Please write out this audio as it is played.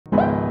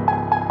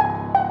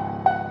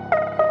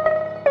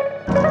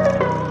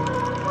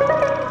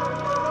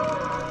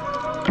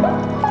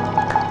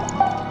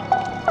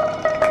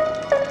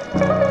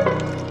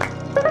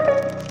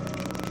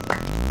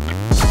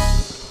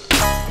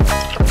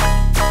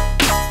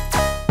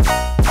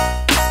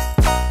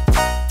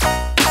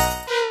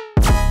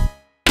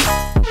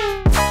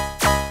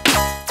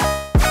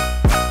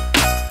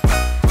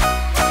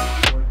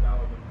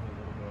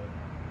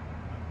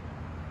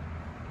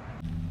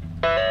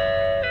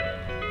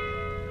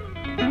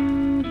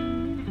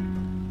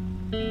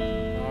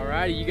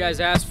Alrighty, you guys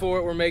asked for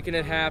it, we're making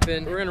it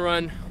happen. We're gonna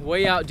run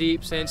way out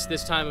deep since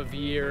this time of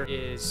year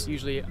is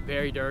usually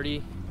very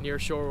dirty near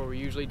shore where we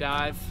usually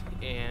dive,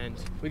 and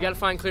we gotta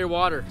find clear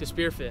water to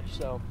spearfish.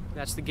 So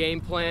that's the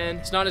game plan.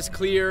 It's not as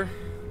clear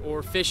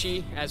or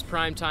fishy as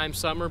prime time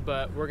summer,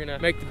 but we're gonna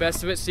make the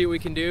best of it, see what we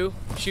can do,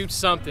 shoot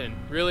something.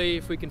 Really,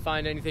 if we can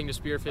find anything to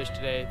spearfish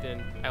today,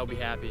 then I'll be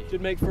happy. Should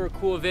make for a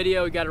cool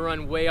video. We gotta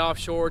run way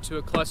offshore to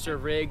a cluster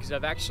of rigs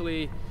I've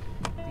actually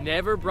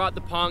never brought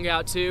the Panga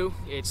out to.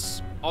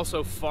 It's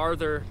also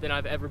farther than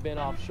I've ever been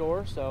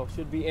offshore, so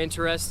should be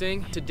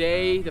interesting.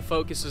 Today, the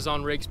focus is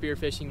on rig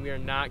spearfishing. We are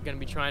not gonna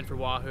be trying for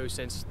wahoo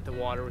since the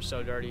water was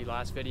so dirty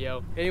last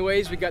video.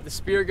 Anyways, we got the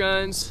spear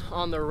guns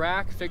on the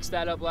rack, fixed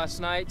that up last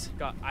night.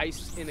 Got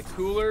ice in the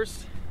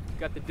coolers.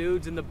 Got the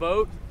dudes in the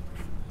boat.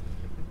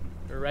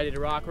 We're ready to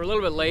rock. We're a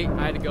little bit late.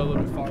 I had to go a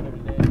little bit farther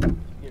today to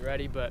get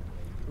ready, but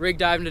rig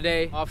diving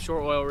today,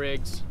 offshore oil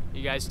rigs.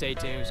 You guys stay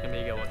tuned, it's gonna be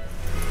a good one.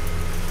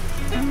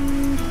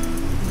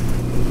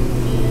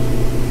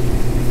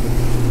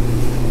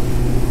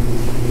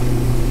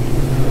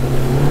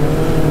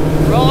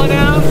 Rolling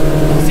out,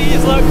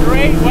 seas look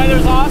great,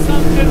 weather's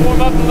awesome. Should warm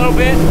up a little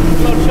bit, it's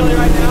a little chilly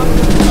right now,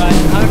 but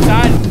I'm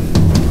excited.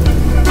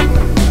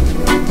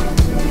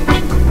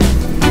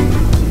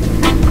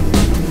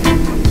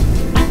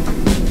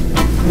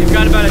 We've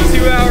got about a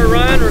 2-hour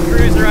run. We're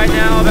cruising right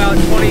now about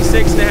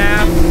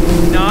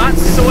 26.5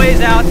 knots. It's a ways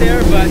out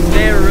there, but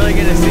today we're really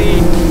gonna see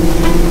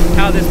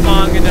how this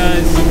Panga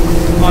does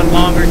on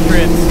longer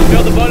trips.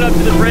 Filled the boat up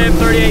to the brim,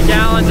 38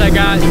 gallons. I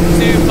got 2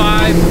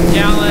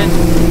 5-gallon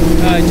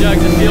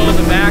jugs of fuel in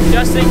the back,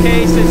 just in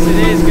case, since it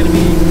is going to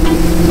be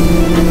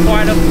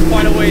quite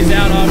a ways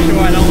out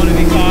offshore. I don't want to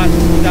be caught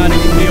without any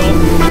fuel.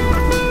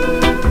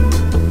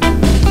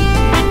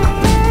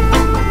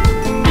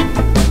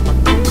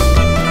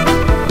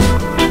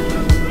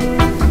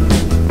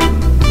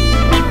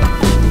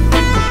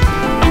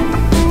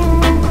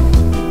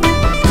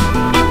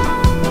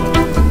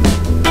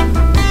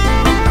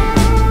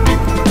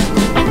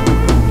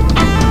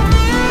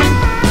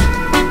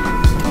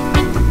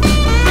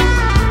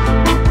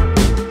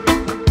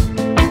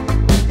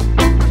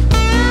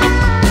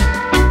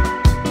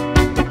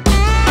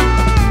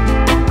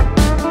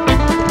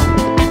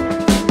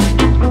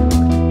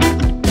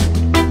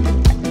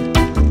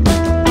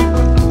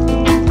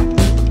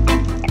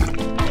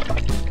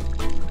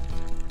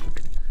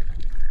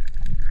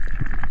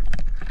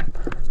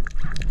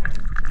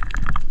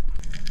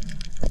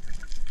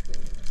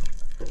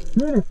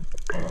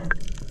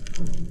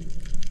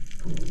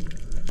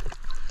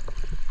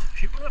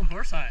 Shoot a little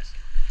horse eyes.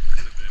 I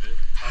don't know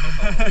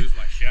if I'm gonna lose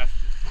my shaft.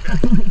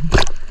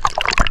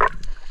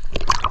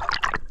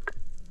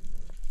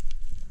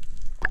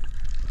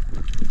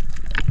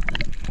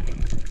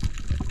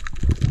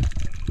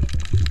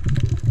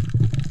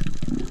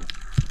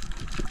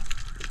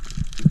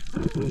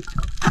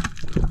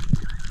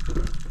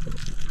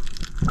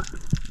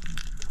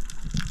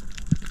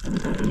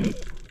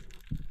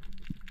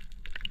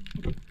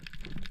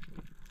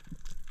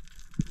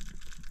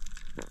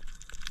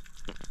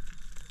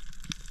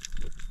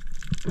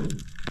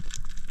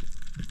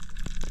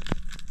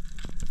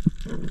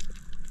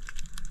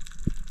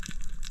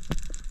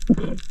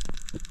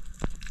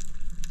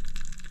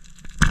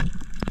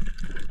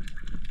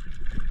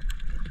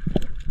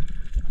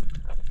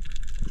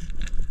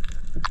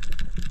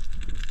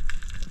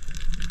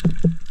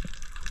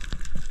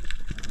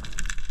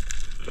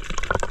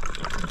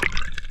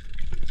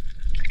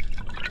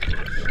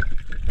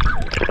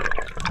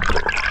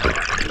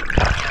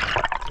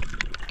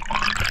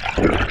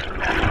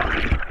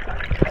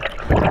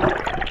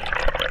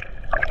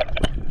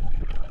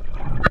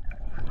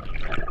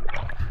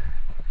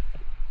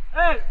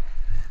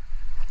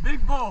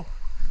 Big bull.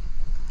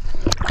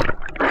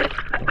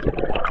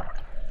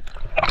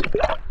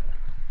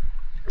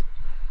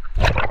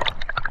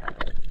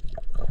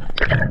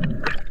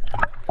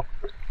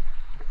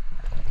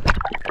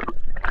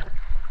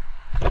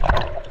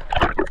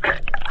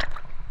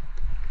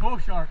 Bull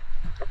shark.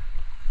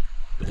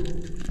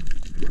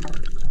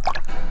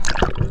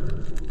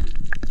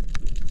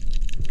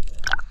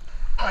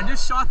 I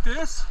just shot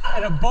this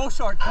and a bull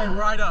shark came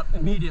right up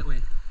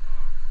immediately.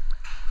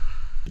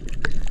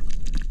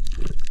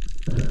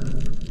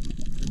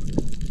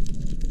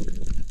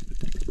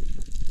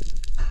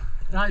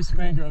 Nice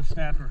mangrove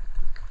snapper.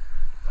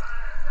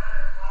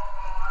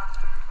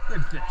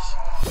 Good fish.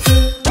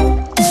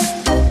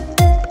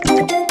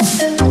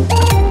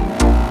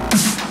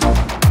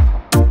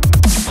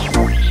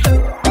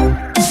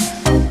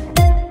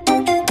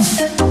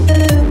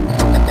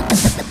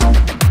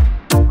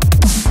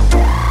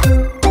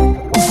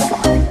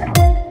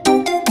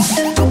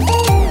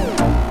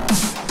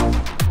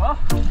 Well,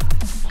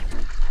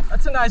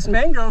 that's a nice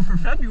mangrove for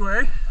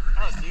February.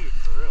 Oh, dude,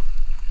 for real.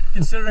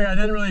 Considering I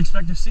didn't really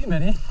expect to see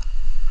many,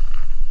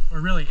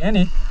 or really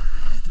any.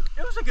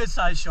 It was a good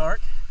sized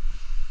shark.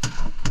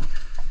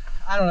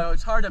 I don't know,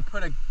 it's hard to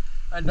put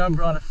a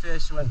number on a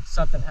fish when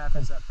something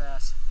happens that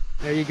fast.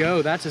 There you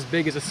go, that's as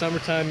big as a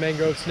summertime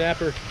mangrove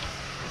snapper.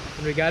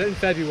 and we got it in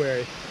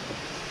February.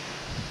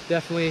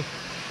 Definitely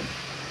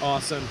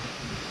awesome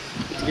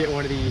to get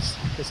one of these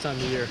this time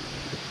of year.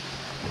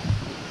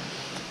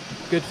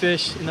 Good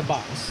fish in the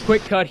box.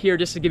 Quick cut here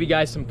just to give you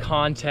guys some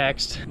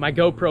context. My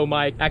GoPro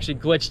mic actually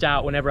glitched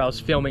out whenever I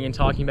was filming and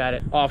talking about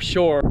it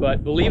offshore,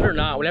 but believe it or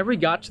not, whenever we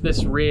got to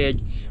this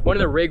rig, one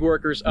of the rig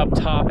workers up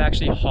top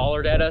actually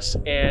hollered at us,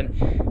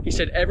 and he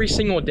said every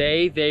single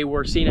day they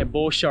were seeing a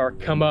bull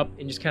shark come up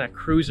and just kind of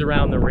cruise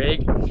around the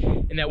rig,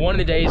 and that one of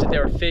the days that they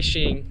were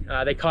fishing,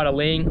 they caught a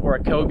ling or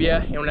a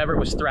cobia, and whenever it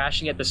was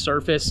thrashing at the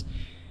surface,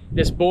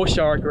 this bull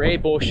shark or a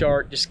bull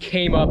shark just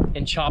came up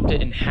and chopped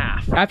it in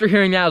half. After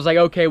hearing that, I was like,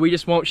 okay, we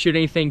just won't shoot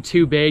anything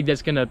too big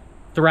that's gonna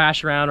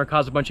thrash around or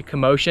cause a bunch of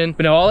commotion.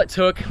 But no, all it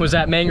took was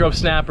that mangrove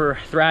snapper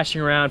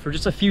thrashing around for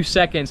just a few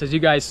seconds, as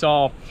you guys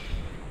saw,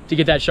 to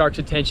get that shark's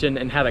attention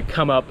and have it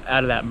come up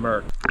out of that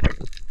murk.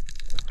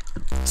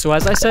 So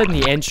as I said in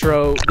the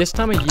intro, this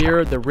time of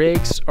year, the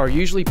rigs are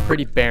usually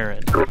pretty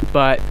barren,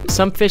 but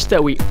some fish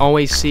that we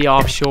always see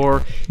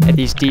offshore at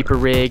these deeper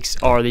rigs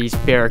are these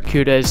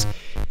barracudas.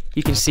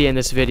 You can see in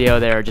this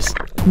video they're just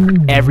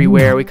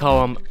everywhere. We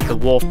call them the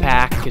wolf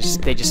pack because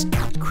they just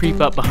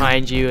creep up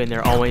behind you and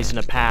they're always in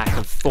a pack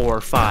of 4 or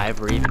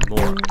 5 or even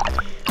more.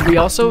 We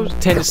also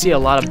tend to see a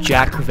lot of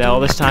jack crevalle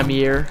this time of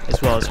year,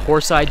 as well as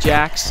horse-eyed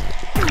jacks,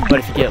 but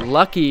if you get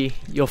lucky,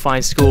 you'll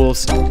find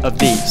schools of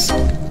these.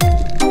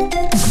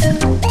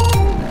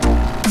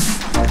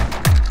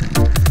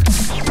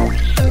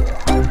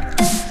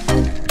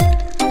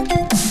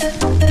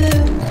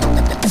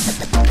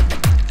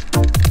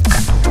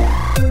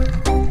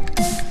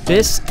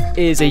 This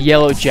is a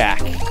yellow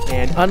jack,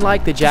 and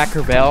unlike the jack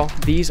crevalle,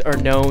 these are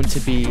known to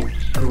be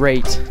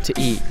great to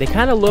eat. They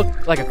kind of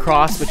look like a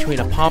cross between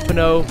a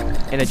pompano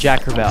and a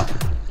jack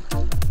crevalle.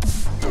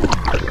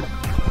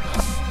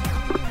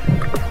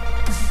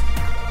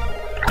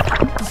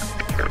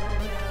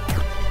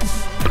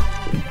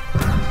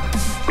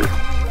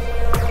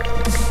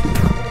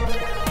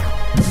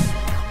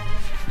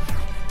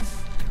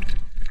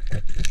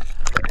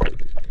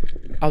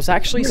 I was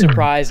actually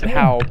surprised at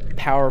how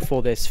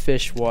powerful this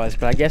fish was,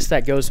 but I guess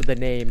that goes with the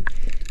name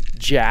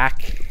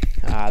jack.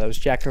 Those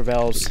jack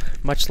crevalles,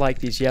 much like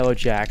these yellow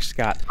jacks,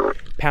 got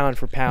pound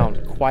for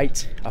pound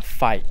quite a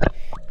fight.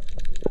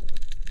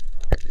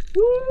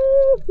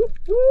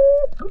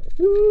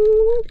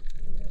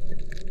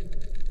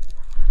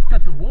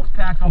 Got the wolf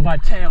pack on my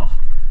tail.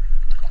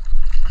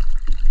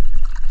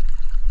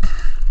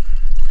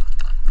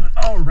 But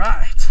all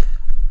right.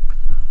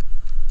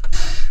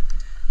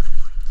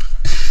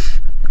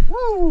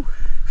 Woo!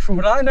 From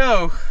what I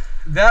know,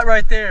 that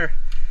right there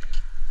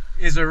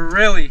is a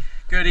really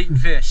good eating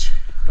fish.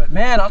 But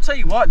man, I'll tell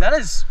you what, that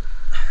is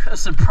a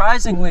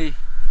surprisingly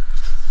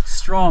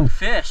strong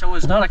fish. I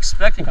was not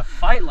expecting a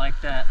fight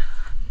like that.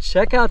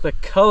 Check out the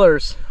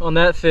colors on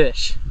that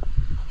fish.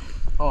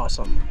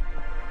 Awesome.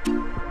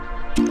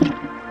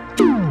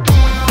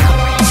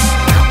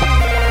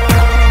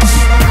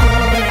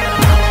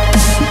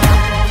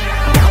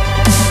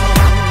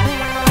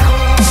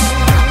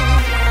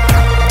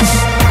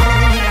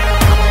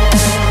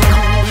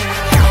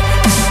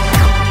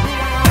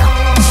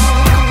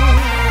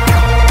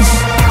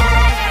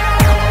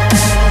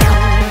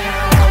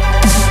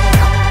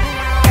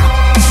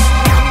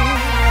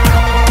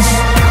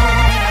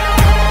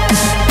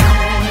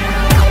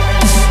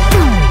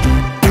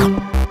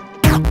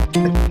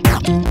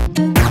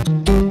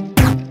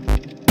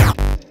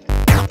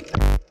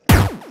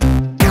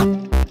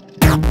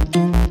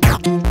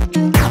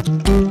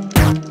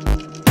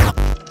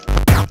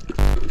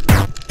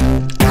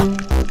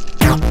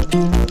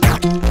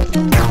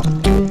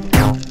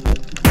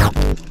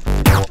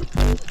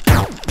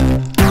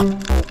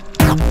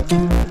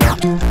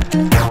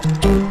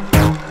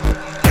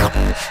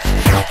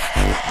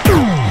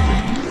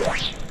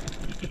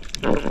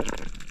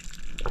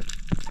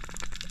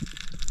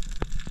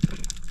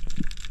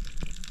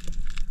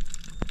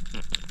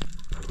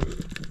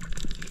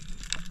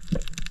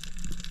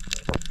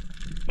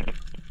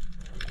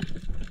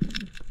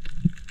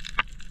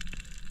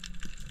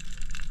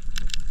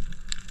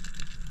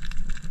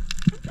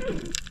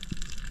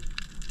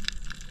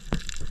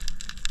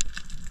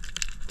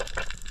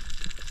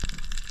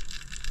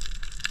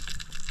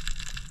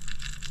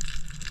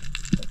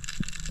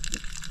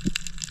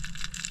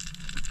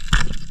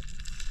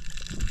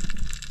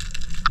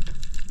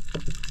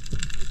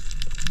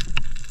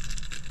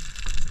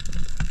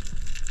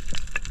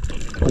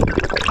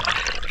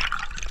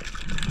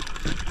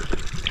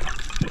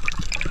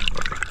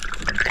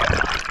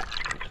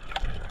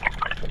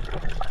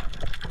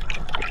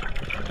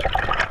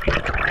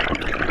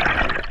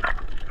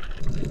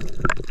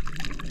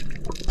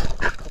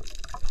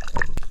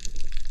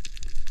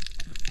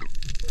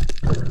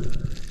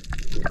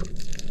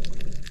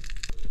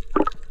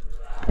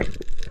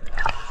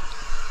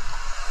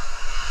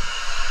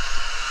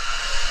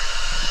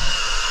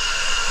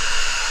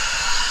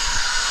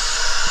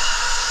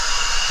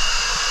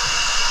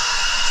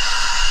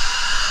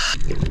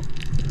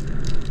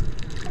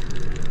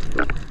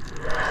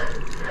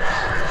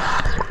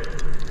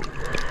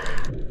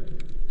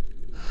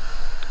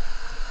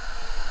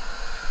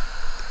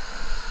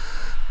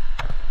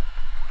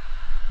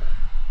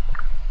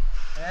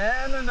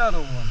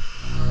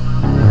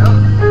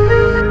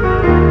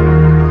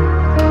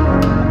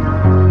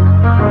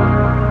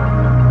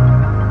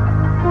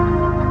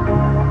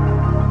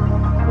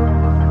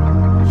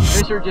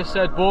 just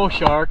said bull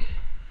shark.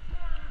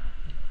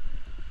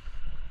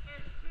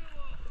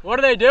 What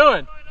are they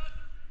doing?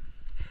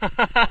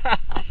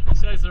 It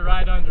says they're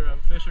right under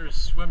him. Fisher's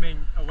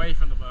swimming away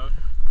from the boat.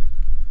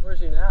 Where's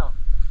he now?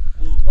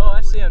 Oh,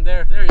 I see him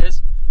there. There he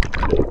is.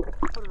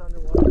 Put it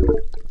underwater.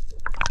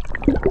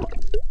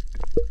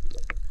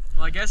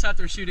 Well, I guess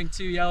after shooting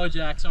 2 yellow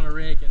jacks on a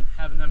rig and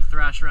having them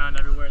thrash around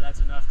everywhere, that's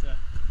enough to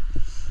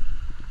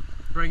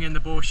bring in the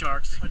bull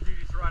sharks. My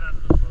duty's right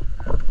under the boat.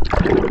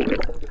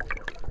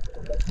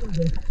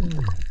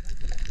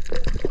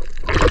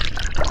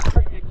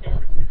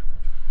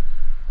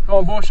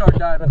 Going bull shark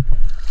diving.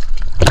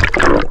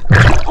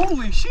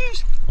 Holy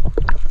sheesh!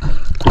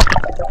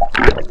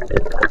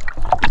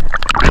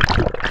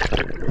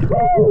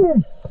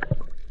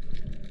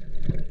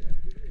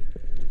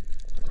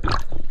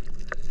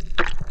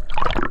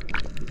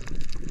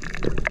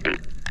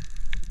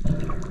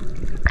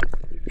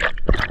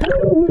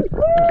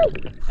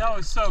 That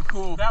was so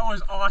cool. That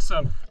was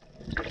awesome.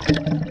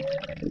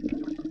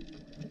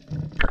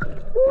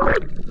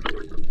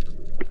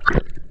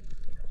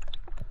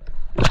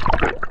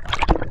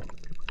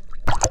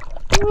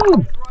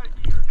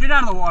 Get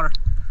out of the water.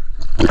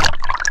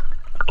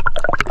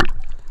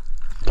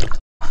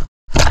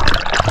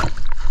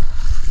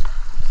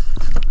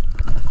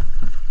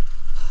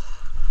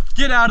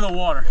 Get out of the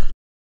water.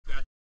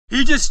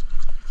 He just,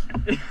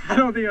 I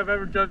don't think I've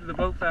ever jumped in the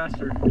boat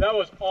faster. That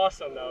was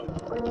awesome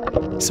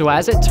though. So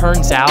as it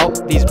turns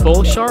out, these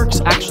bull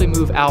sharks actually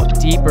move out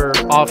deeper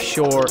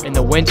offshore in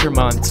the winter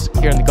months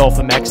here in the Gulf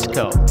of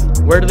Mexico.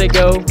 Where do they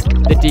go?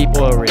 The deep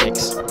oil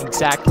rigs,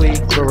 exactly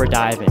where we're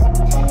diving.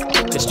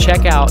 Just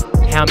check out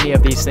how many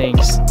of these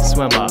things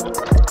swim up.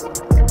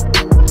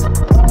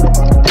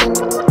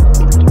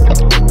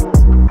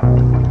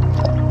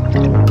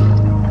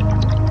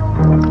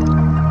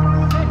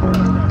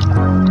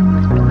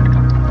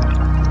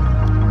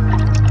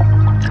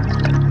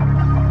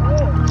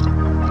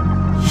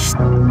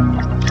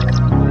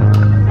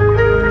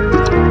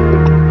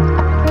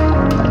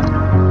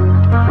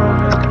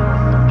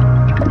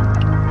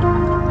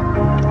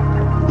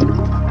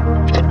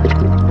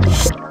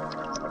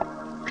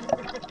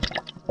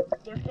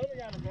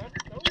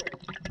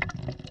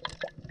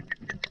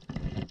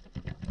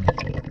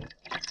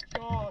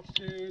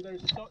 Dude,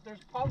 there's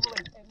probably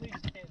at least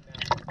 10 now.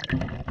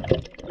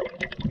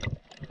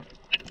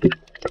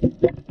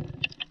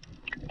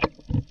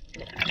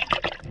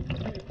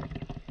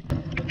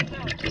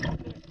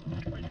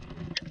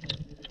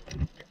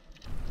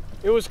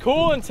 It was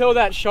cool until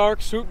that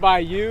shark swooped by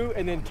you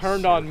and then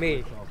turned on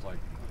me.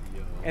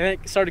 And then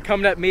it started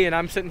coming at me and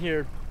I'm sitting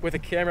here with a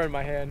camera in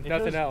my hand,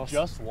 nothing else.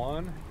 Just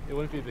one, it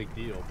wouldn't be a big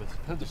deal. But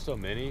because there's so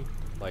many,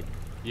 like,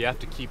 you have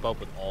to keep up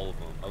with all of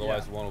them.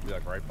 Otherwise, one will be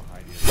like right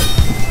behind you.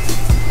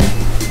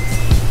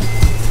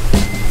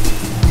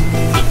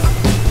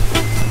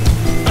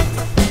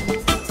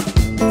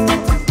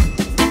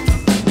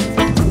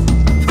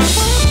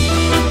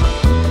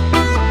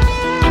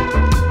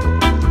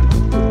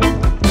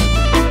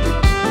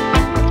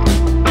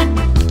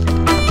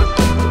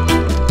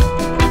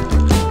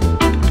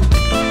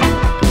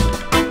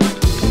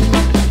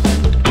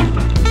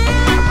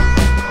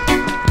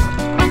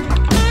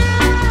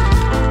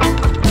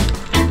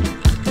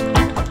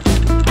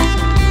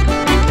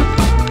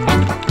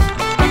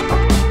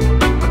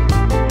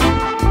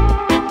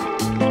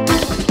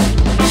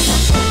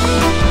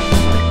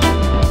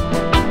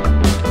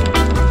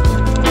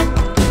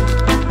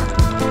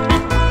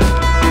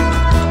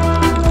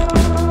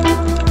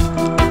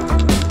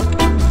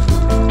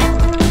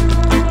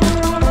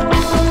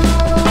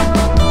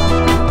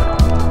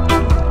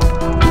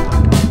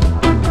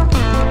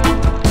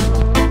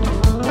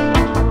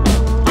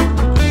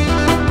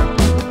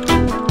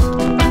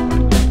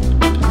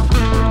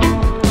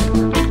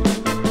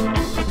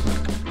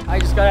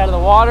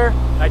 Water.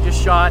 I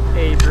just shot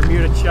a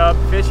Bermuda chub.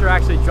 Fisher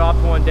actually dropped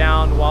one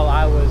down while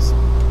I was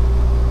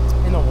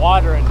in the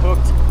water and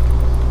hooked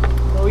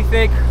what we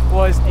think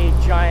was a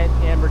giant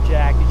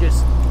amberjack. He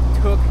just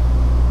took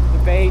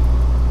the bait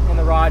and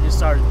the rod just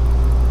started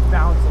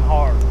bouncing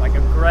hard, like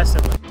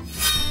aggressively.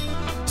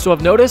 So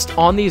I've noticed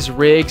on these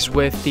rigs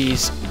with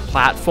these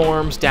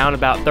platforms down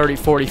about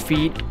 30-40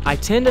 feet, I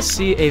tend to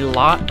see a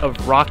lot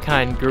of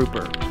rockine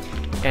grouper.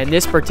 And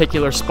this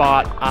particular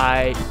spot,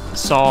 I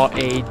saw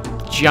a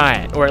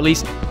giant, or at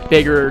least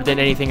bigger than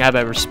anything I've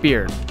ever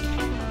speared.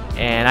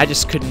 And I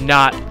just could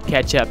not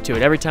catch up to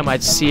it. Every time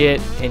I'd see it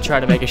and try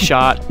to make a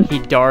shot,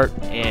 he'd dart,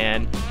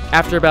 and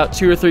after about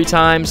 2 or 3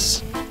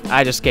 times,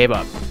 I just gave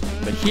up.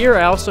 But here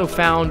I also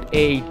found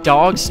a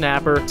dog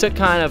snapper. Took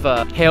kind of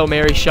a Hail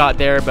Mary shot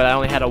there, but I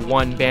only had a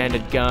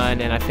 1-banded gun,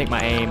 and I think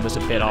my aim was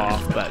a bit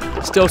off,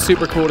 but still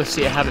super cool to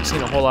see. I haven't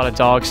seen a whole lot of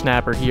dog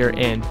snapper here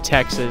in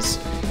Texas,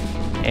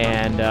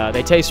 and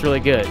they taste really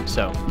good,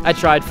 so I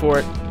tried for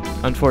it.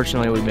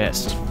 Unfortunately, we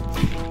missed.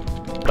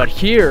 But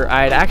here,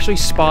 I had actually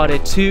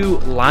spotted 2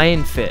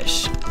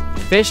 lionfish.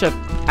 Fish I've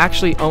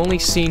actually only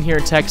seen here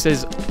in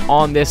Texas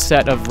on this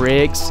set of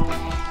rigs.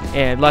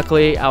 And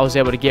luckily, I was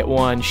able to get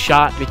one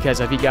shot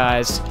because if you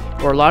guys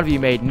or a lot of you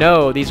may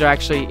know, these are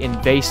actually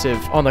invasive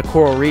on the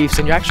coral reefs,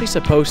 and you're actually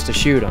supposed to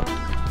shoot them.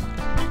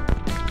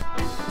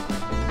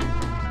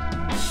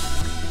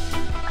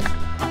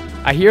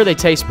 I hear they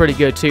taste pretty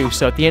good too,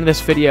 so at the end of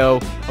this video,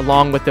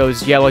 along with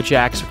those yellow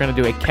jacks, we're gonna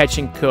do a catch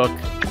and cook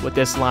with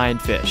this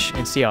lionfish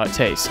and see how it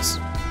tastes.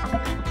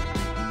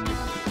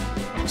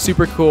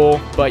 Super cool,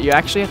 but you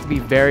actually have to be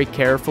very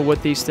careful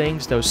with these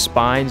things. Those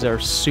spines are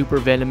super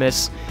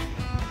venomous,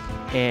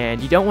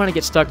 and you don't want to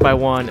get stuck by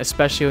one,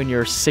 especially when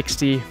you're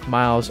 60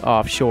 miles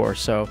offshore.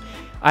 So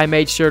I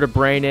made sure to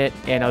brain it,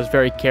 and I was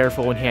very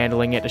careful when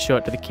handling it to show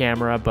it to the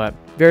camera, but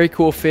very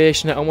cool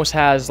fish, and it almost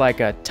has like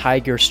a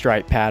tiger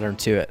stripe pattern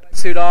to it.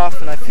 Suit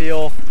off, and I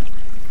feel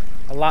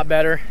a lot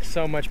better,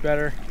 so much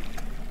better.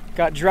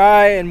 Got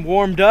dry and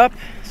warmed up.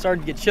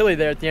 Started to get chilly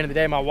there at the end of the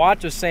day. My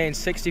watch was saying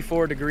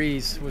 64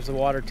 degrees was the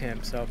water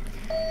temp, so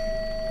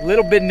a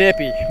little bit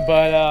nippy,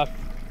 but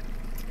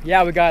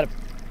yeah, we got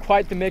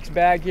quite the mixed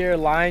bag here.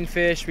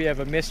 Lionfish, we have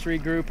a mystery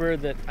grouper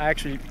that I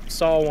actually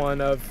saw one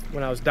of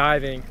when I was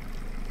diving.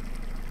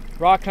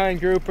 Rockine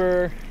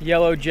grouper,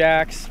 yellow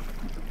jacks.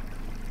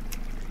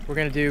 We're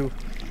gonna do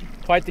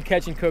quite the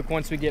catch and cook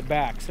once we get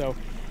back. So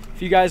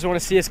if you guys want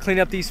to see us clean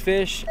up these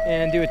fish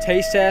and do a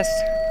taste test,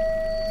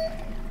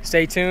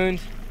 stay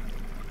tuned.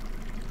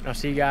 I'll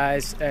see you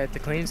guys at the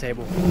cleaning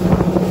table.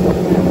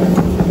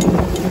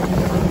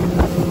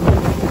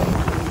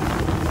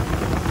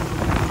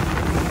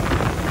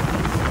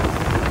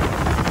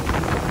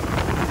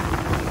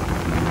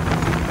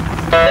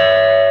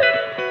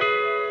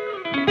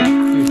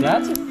 Dude,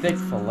 that's a thick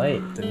fillet.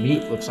 The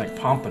meat looks like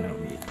pompano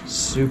meat.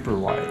 Super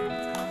white.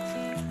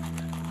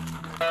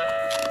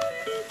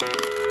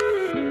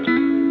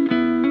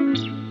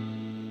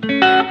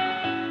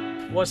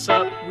 What's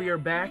up? We are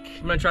back.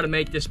 I'm gonna try to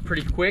make this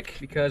pretty quick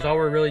because all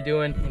we're really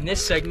doing in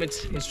this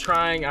segment is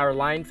trying our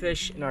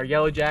lionfish and our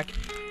yellow jack.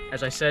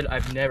 As I said,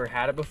 I've never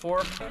had it before.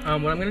 What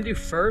I'm gonna do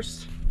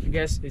first, I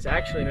guess, is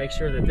actually make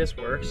sure that this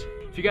works.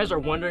 If you guys are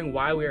wondering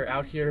why we are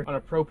out here on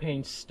a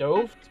propane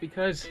stove, it's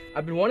because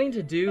I've been wanting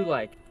to do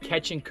like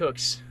catch and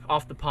cooks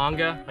off the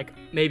Panga, like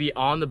maybe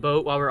on the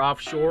boat while we're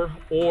offshore,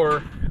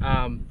 or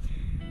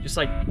just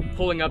like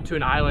pulling up to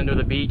an island or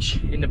the beach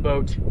in the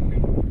boat,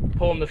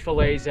 pulling the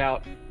fillets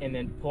out, and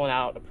then pulling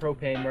out a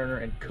propane burner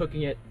and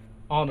cooking it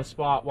on the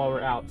spot while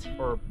we're out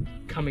or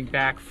coming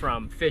back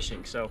from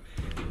fishing. So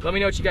let me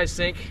know what you guys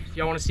think. If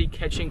y'all want to see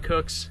catching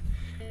cooks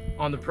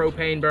on the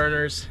propane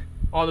burners,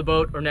 on the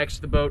boat or next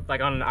to the boat,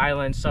 like on an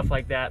island, stuff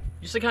like that,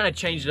 just to kind of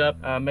change it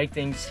up, make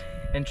things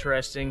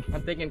interesting.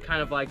 I'm thinking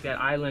kind of like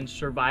that island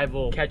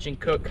survival catch and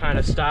cook kind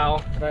of style.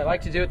 What I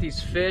like to do with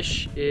these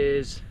fish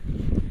is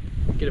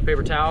get a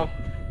paper towel,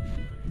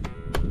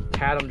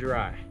 pat them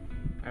dry.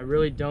 I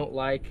really don't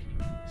like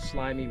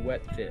slimy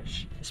wet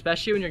fish,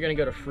 especially when you're gonna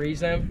go to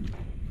freeze them.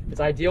 It's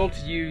ideal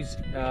to use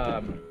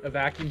a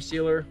vacuum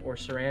sealer or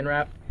saran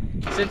wrap.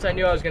 Since I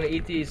knew I was gonna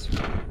eat these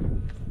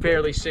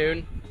fairly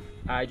soon,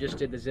 I just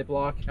did the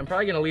Ziploc. I'm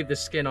probably gonna leave the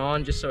skin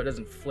on just so it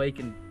doesn't flake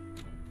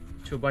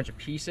into a bunch of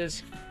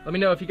pieces. Let me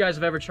know if you guys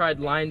have ever tried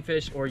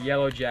lionfish or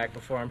yellow jack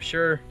before. I'm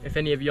sure if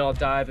any of y'all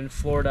dive in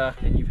Florida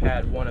and you've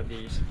had one of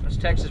these. Us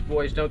Texas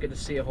boys don't get to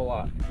see a whole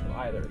lot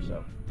either,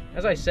 so.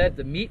 As I said,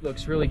 the meat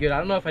looks really good. I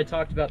don't know if I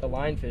talked about the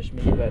lionfish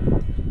meat, but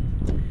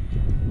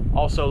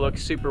also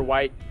looks super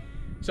white.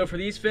 So for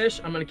these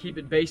fish, I'm gonna keep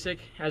it basic,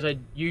 as I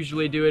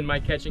usually do in my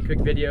catch and cook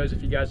videos,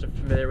 if you guys are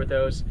familiar with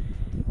those.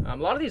 A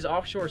lot of these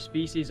offshore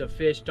species of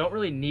fish don't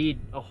really need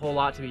a whole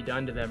lot to be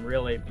done to them,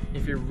 really.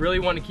 If you really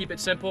want to keep it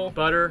simple,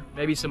 butter,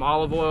 maybe some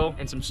olive oil,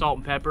 and some salt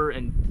and pepper,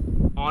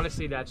 and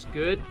honestly, that's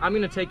good. I'm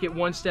gonna take it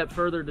one step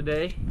further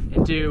today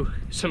and do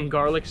some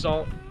garlic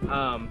salt.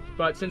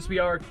 But since we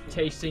are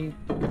tasting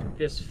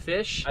this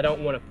fish, I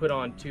don't want to put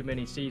on too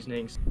many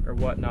seasonings or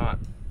whatnot,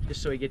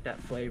 just so we get that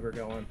flavor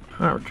going.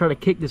 All right, we're trying to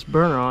kick this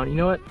burner on. You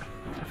know what?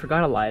 I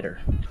forgot a lighter.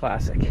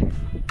 Classic.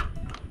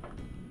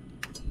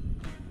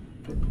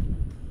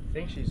 I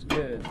think she's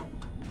good.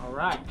 All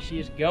right, she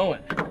is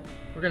going.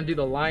 We're gonna do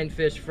the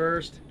lionfish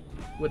first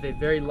with a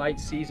very light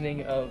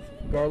seasoning of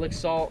garlic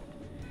salt.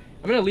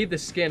 I'm gonna leave the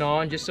skin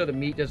on just so the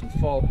meat doesn't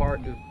fall apart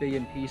into a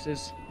billion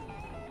pieces.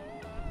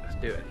 Let's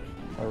do it.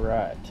 All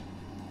right.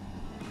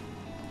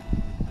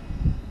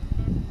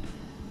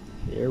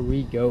 Here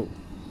we go.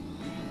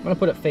 I'm gonna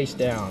put it face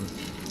down.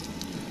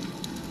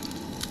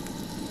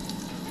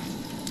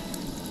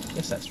 I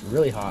guess that's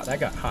really hot. That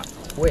got hot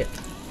quick.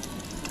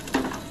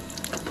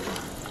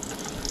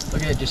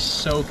 Look at it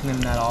just soaking in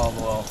that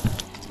olive oil.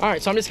 All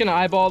right, so I'm just gonna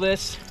eyeball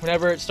this.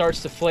 Whenever it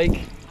starts to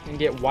flake and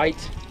get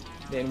white,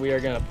 then we are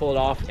gonna pull it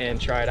off and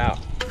try it out.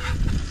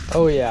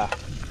 Oh yeah.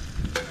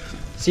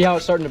 See how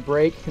it's starting to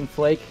break and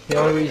flake? The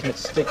only reason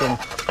it's sticking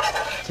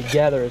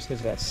together is because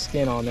of that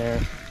skin on there.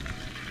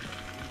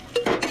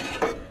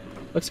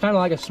 Looks kind of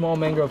like a small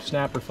mangrove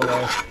snapper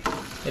fillet.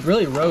 It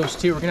really rose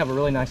too. We're gonna have a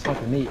really nice hunk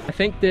of meat. I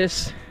think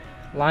this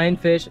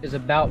lionfish is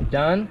about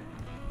done.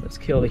 Let's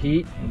kill the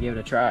heat and give it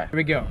a try. Here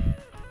we go.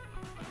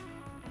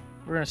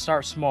 We're gonna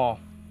start small.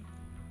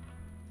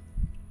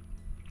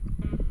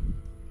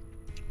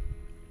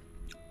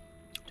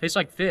 Tastes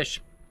like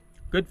fish.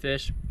 Good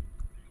fish.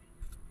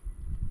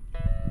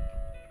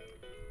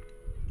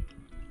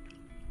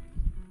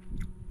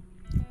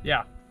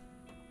 Yeah,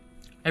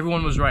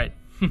 everyone was right.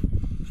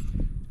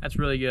 That's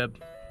really good.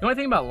 The only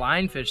thing about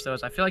lionfish though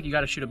is I feel like you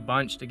gotta shoot a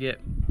bunch to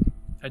get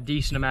a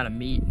decent amount of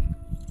meat.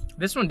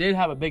 This one did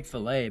have a big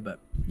fillet, but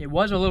it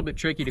was a little bit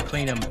tricky to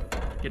clean them,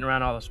 getting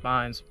around all the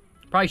spines.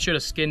 Probably should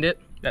have skinned it.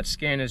 That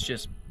skin is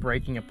just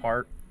breaking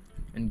apart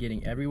and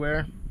getting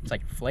everywhere. It's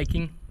like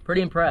flaking.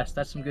 Pretty impressed,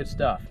 that's some good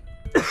stuff.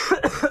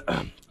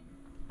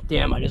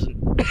 Damn, I just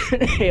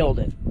inhaled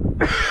it.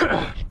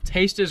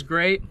 Taste is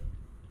great,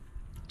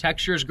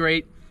 texture is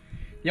great.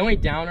 The only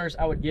downers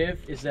I would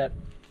give is that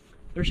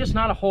there's just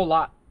not a whole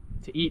lot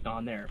to eat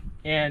on there.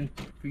 And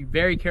be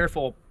very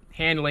careful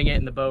handling it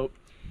in the boat.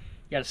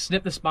 You gotta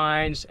snip the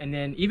spines, and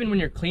then even when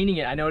you're cleaning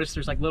it, I noticed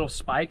there's like little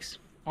spikes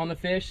on the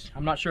fish.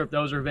 I'm not sure if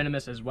those are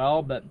venomous as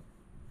well, but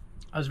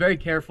I was very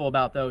careful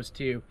about those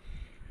too.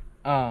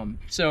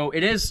 So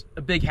it is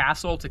a big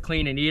hassle to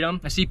clean and eat them.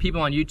 I see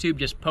people on YouTube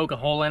just poke a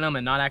hole in them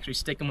and not actually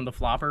stick them with the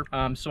flopper.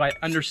 So I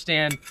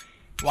understand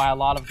why a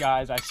lot of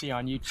guys I see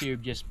on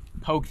YouTube just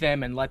poke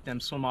them and let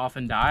them swim off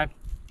and die.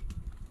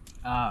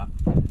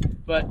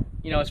 But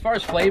you know, as far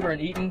as flavor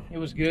and eating, it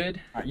was good.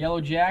 All right,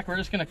 yellow jack, we're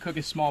just gonna cook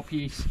a small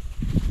piece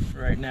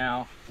right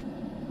now.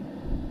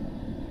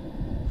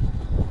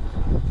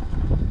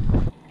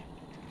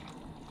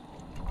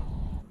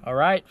 All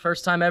right,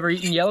 first time ever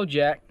eating yellow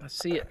jack. Let's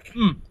see it.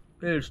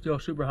 It is still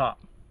super hot.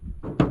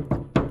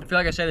 I feel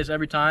like I say this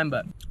every time,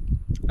 but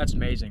that's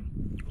amazing.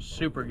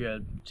 Super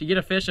good. To get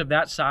a fish of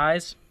that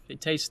size,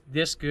 it tastes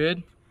this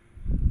good.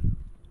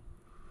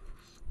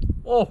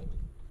 Oh,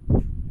 I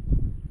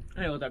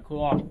didn't let that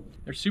cool off.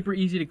 They're super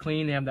easy to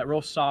clean. They have that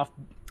real soft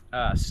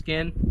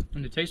skin,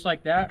 and to taste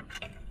like that,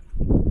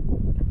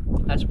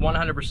 that's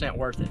 100%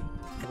 worth it.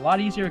 A lot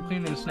easier to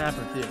clean than a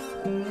snapper too.